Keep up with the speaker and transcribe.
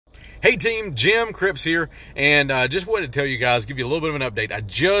Hey team, Jim Cripps here, and just wanted to tell you guys, give you a little bit of an update. I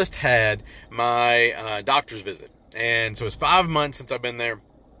just had my doctor's visit, and so it's 5 months since I've been there.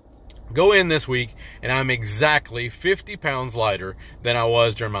 Go in this week, and I'm exactly 50 pounds lighter than I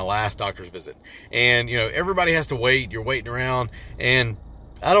was during my last doctor's visit. And, you know, everybody has to wait. You're waiting around, and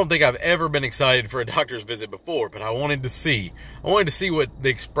I don't think I've ever been excited for a doctor's visit before, but I wanted to see what the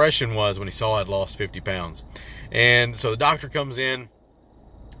expression was when he saw I'd lost 50 pounds. And so the doctor comes in,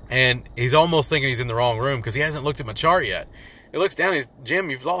 and he's almost thinking he's in the wrong room because he hasn't looked at my chart yet. He looks down, he's, Jim,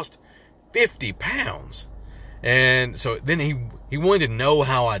 you've lost 50 pounds. And so then he wanted to know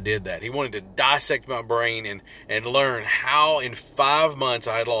how I did that. He wanted to dissect my brain and learn how in 5 months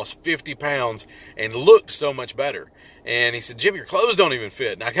I had lost 50 pounds and looked so much better. And he said, Jim, your clothes don't even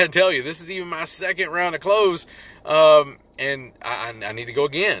fit. And I got to tell you, this is even my second round of clothes, and I need to go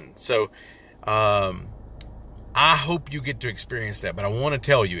again. So I hope you get to experience that, but I want to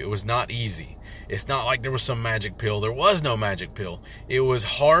tell you, it was not easy. It's not like there was some magic pill. There was no magic pill. It was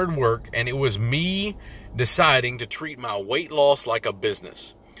hard work, and it was me deciding to treat my weight loss like a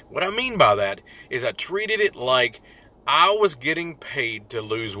business. What I mean by that is I treated it like I was getting paid to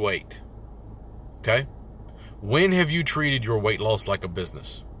lose weight. Okay? When have you treated your weight loss like a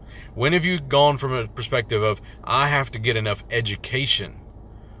business? When have you gone from a perspective of, I have to get enough education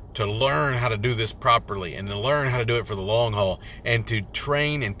to learn how to do this properly and to learn how to do it for the long haul and to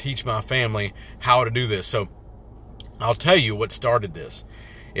train and teach my family how to do this? So I'll tell you what started this.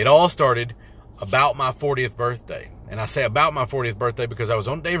 It all started about my 40th birthday. And I say about my 40th birthday because I was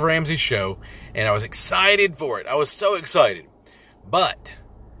on Dave Ramsey's show and I was excited for it. I was so excited. But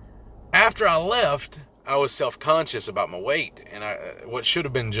after I left, I was self-conscious about my weight. And what should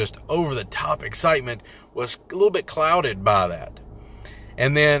have been just over-the-top excitement was a little bit clouded by that.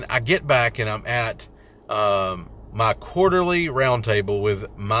 And then I get back and I'm at my quarterly roundtable with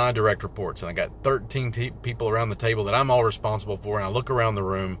my direct reports. And I got 13 people around the table that I'm all responsible for. And I look around the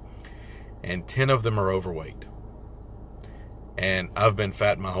room and 10 of them are overweight. And I've been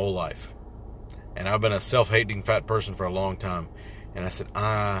fat my whole life. And I've been a self-hating fat person for a long time. And I said,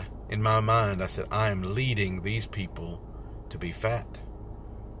 in my mind, I said, I am leading these people to be fat.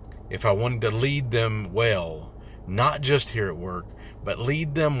 If I wanted to lead them well, not just here at work, but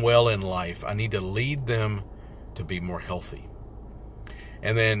lead them well in life, I need to lead them to be more healthy.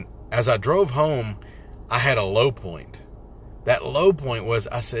 And then as I drove home, I had a low point. That low point was,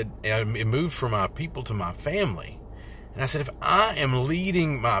 I said, it moved from my people to my family. And I said, if I am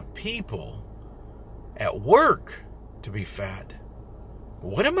leading my people at work to be fat,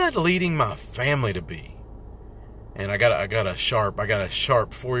 what am I leading my family to be? And I got a sharp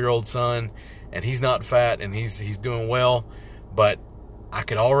 4-year-old son, and he's not fat, and he's doing well, but I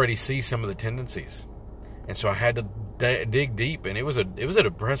could already see some of the tendencies. And so I had to dig deep, and it was a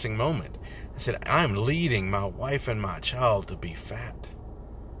depressing moment. I said, I'm leading my wife and my child to be fat,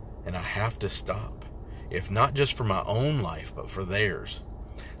 and I have to stop, if not just for my own life, but for theirs.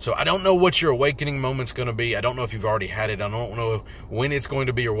 So I don't know what your awakening moment's going to be. I don't know if you've already had it. I don't know when it's going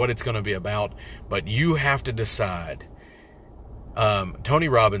to be or what it's going to be about, but you have to decide. Tony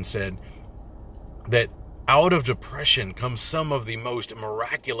Robbins said that out of depression comes some of the most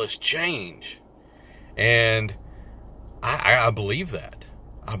miraculous change. And I believe that.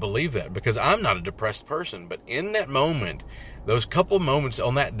 I believe that because I'm not a depressed person. But in that moment, those couple moments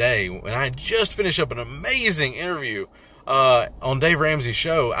on that day, when I had just finished up an amazing interview on Dave Ramsey's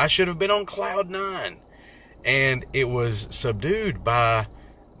show, I should have been on cloud 9. And it was subdued by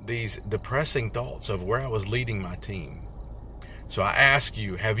these depressing thoughts of where I was leading my team. So I ask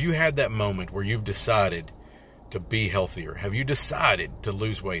you, have you had that moment where you've decided to be healthier? Have you decided to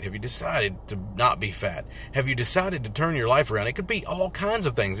lose weight? Have you decided to not be fat? Have you decided to turn your life around? It could be all kinds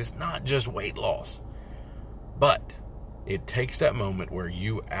of things. It's not just weight loss. But it takes that moment where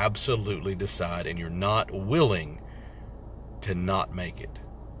you absolutely decide and you're not willing to not make it.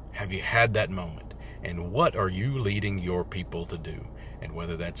 Have you had that moment? And what are you leading your people to do? And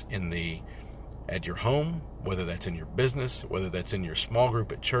whether that's at your home, whether that's in your business, whether that's in your small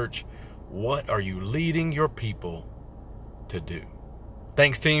group at church, what are you leading your people to do?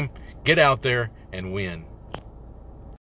 Thanks, team. Get out there and win.